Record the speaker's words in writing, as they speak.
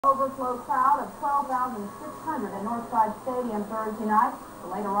Overflow crowd of 12,600 at Northside Stadium Thursday night.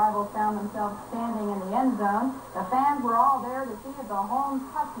 The late arrivals found themselves standing in the end zone. The fans were all there to see if the Holmes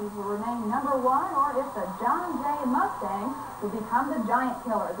Huskies will remain #1 or if the John Jay Mustangs would become the Giant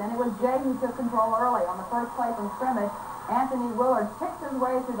Killers. And it was Jay who took control early on the first play from scrimmage. Anthony Willard kicks his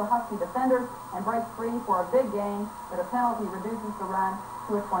way through the Husky defenders and breaks free for a big gain, but a penalty reduces the run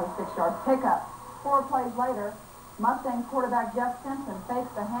to a 26-yard pickup. 4 plays later, Mustangs quarterback Jeff Simpson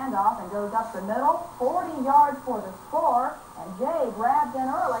fakes the handoff and goes up the middle, 40 yards for the score, and Jay grabs an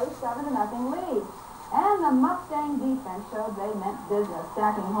early 7-0 lead. And the Mustang defense showed they meant business,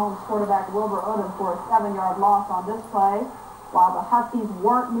 sacking Holmes quarterback Wilbur Odom for a 7-yard loss on this play. While the Huskies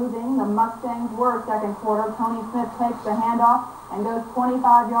weren't moving, the Mustangs were. Second quarter, Tony Smith takes the handoff and goes 25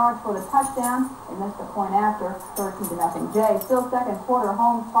 yards for the touchdown. They missed the point after, 13-0 Jay. Still second quarter,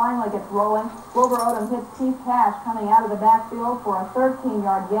 Holmes finally gets rolling. Wilbur Odom hits Keith Cash coming out of the backfield for a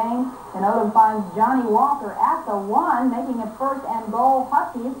 13-yard gain. And Odom finds Johnny Walker at the 1, making it first and goal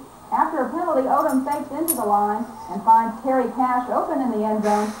Huskies. After a penalty, Odom fakes into the line and finds Kerry Cash open in the end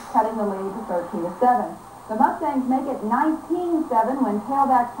zone, cutting the lead to 13-7. The Mustangs make it 19-7 when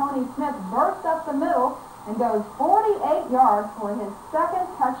tailback Tony Smith bursts up the middle and goes 48 yards for his second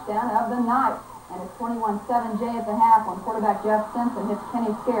touchdown of the night. And it's 21-7 Jay at the half when quarterback Jeff Simpson hits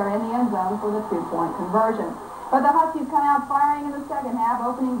Kenny Scare in the end zone for the 2-point conversion. But the Huskies come out firing in the second half.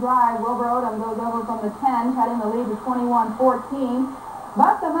 Opening drive, Wilbur Odom goes over from the 10, cutting the lead to 21-14.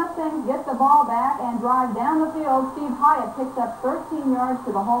 But the Mustangs get the ball back and drive down the field. Steve Hyatt picks up 13 yards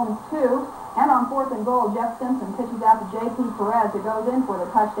to the Holmes 2. And on 4th and goal, Jeff Simpson pitches out to J.P. Perez, who goes in for the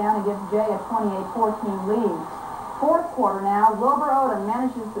touchdown and gives Jay a 28-14 lead. Fourth quarter now, Wilbur Odom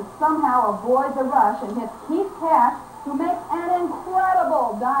manages to somehow avoid the rush and hits Keith Cash, who makes an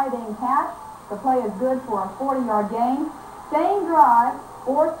incredible diving catch. The play is good for a 40-yard gain. Same drive,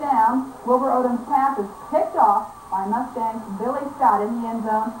 4th down. Wilbur Odom's pass is picked off by Mustangs Billy Scott in the end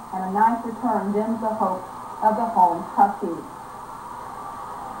zone, and a ninth return dims the hope of the Holmes Huskies.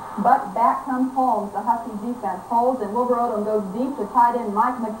 But back comes Holmes. The Husky defense holds, and Wilbur Odom goes deep to tight end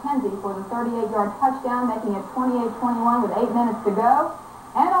Mike McKenzie for the 38-yard touchdown, making it 28-21 with 8 minutes to go.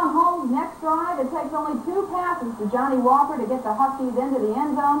 And on Holmes' next drive, it takes only 2 passes to Johnny Walker to get the Huskies into the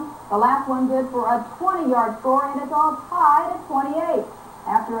end zone. The last one good for a 20-yard score, and it's all tied at 28.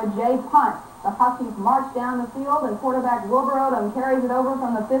 After a Jay punt, the Huskies march down the field, and quarterback Wilbur Odom carries it over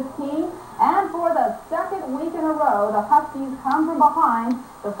from the 15. And for the second week in a row, the Huskies come from behind.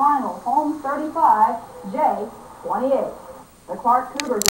 The final, Holmes 35, Jay 28. The Clark Cougars